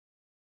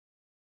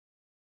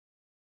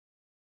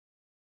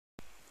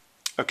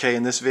Okay,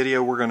 in this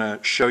video we're going to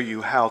show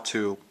you how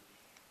to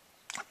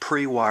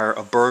pre-wire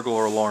a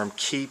burglar alarm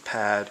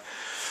keypad.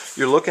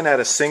 You're looking at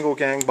a single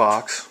gang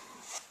box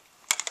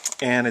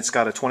and it's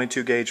got a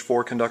 22 gauge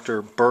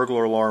 4-conductor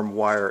burglar alarm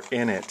wire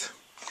in it.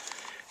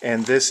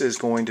 And this is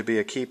going to be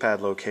a keypad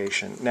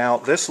location. Now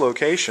this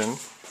location,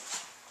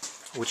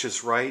 which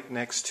is right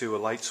next to a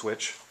light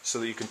switch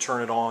so that you can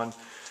turn it on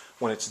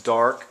when it's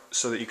dark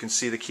so that you can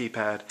see the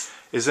keypad,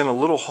 is in a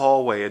little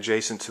hallway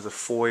adjacent to the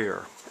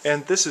foyer.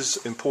 And this is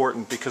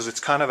important because it's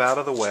kind of out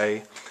of the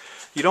way.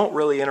 You don't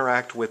really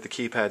interact with the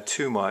keypad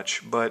too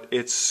much, but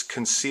it's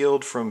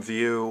concealed from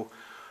view.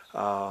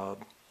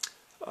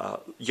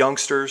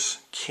 Youngsters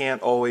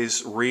can't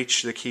always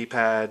reach the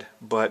keypad,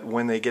 but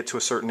when they get to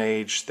a certain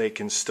age they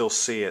can still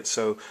see it.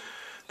 So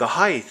the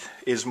height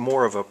is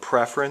more of a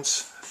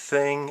preference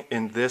thing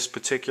in this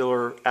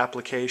particular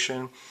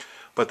application,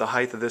 but the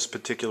height of this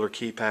particular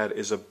keypad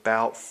is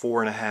about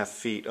 4.5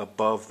 feet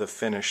above the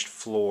finished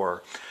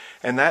floor.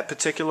 And that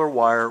particular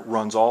wire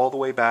runs all the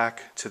way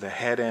back to the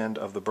head end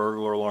of the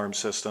burglar alarm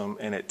system,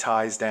 and it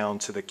ties down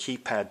to the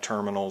keypad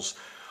terminals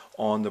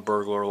on the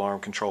burglar alarm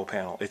control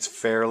panel. It's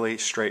fairly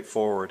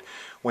straightforward.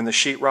 When the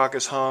sheetrock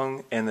is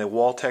hung and the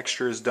wall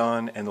texture is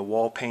done and the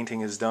wall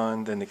painting is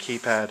done, then the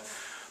keypad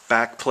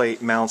back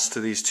plate mounts to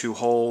these two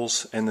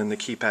holes, and then the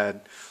keypad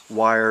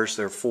wires,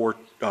 there are 4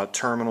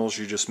 terminals.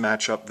 You just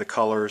match up the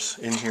colors.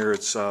 In here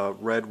it's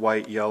red,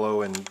 white,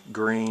 yellow, and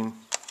green,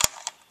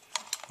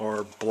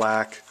 or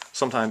black.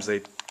 Sometimes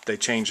they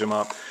change them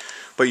up,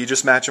 but you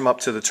just match them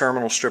up to the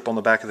terminal strip on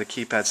the back of the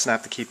keypad,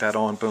 snap the keypad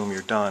on, boom,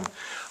 you're done.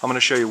 I'm going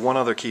to show you one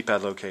other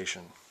keypad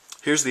location.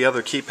 Here's the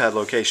other keypad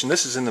location.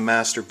 This is in the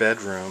master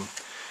bedroom,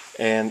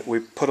 and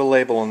we put a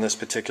label on this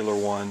particular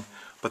one,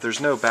 but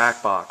there's no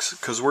back box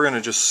because we're going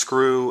to just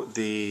screw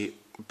the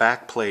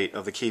back plate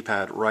of the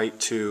keypad right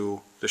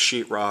to the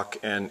sheetrock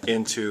and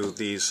into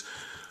these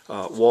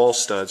wall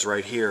studs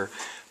right here.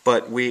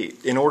 But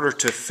in order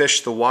to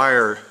fish the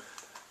wire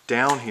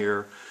down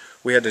here,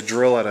 we had to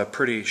drill at a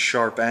pretty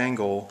sharp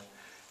angle,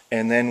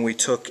 and then we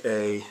took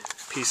a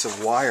piece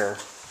of wire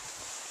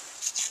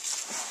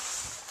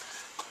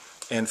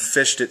and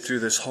fished it through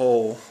this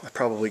hole. I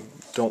probably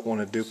don't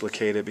want to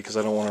duplicate it because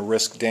I don't want to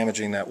risk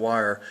damaging that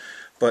wire,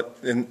 but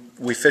then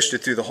we fished it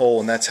through the hole,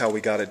 and that's how we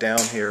got it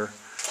down here.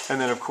 And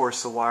then of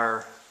course the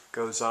wire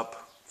goes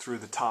up through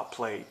the top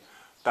plate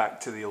back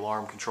to the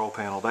alarm control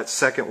panel. That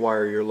second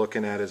wire you're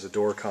looking at is a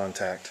door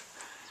contact,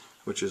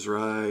 which is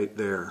right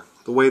there.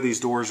 The way these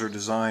doors are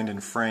designed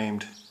and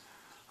framed,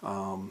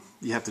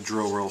 you have to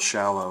drill real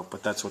shallow,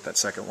 but that's what that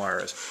second wire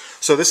is.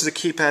 So this is a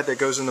keypad that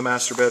goes in the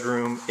master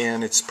bedroom,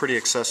 and it's pretty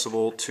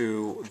accessible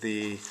to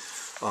the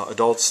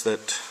adults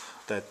that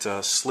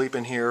sleep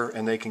in here,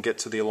 and they can get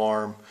to the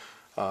alarm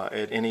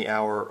at any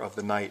hour of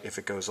the night if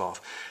it goes off.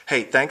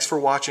 Hey, thanks for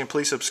watching.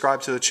 Please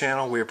subscribe to the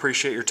channel. We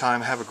appreciate your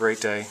time. Have a great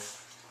day.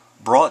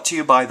 Brought to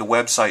you by the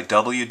website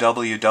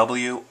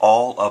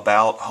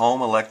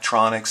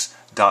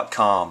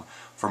www.allabouthomeelectronics.com.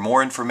 For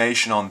more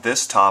information on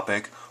this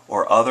topic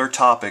or other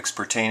topics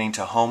pertaining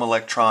to home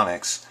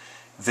electronics,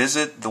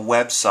 visit the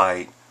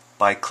website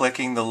by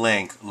clicking the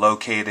link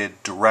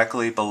located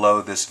directly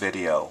below this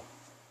video.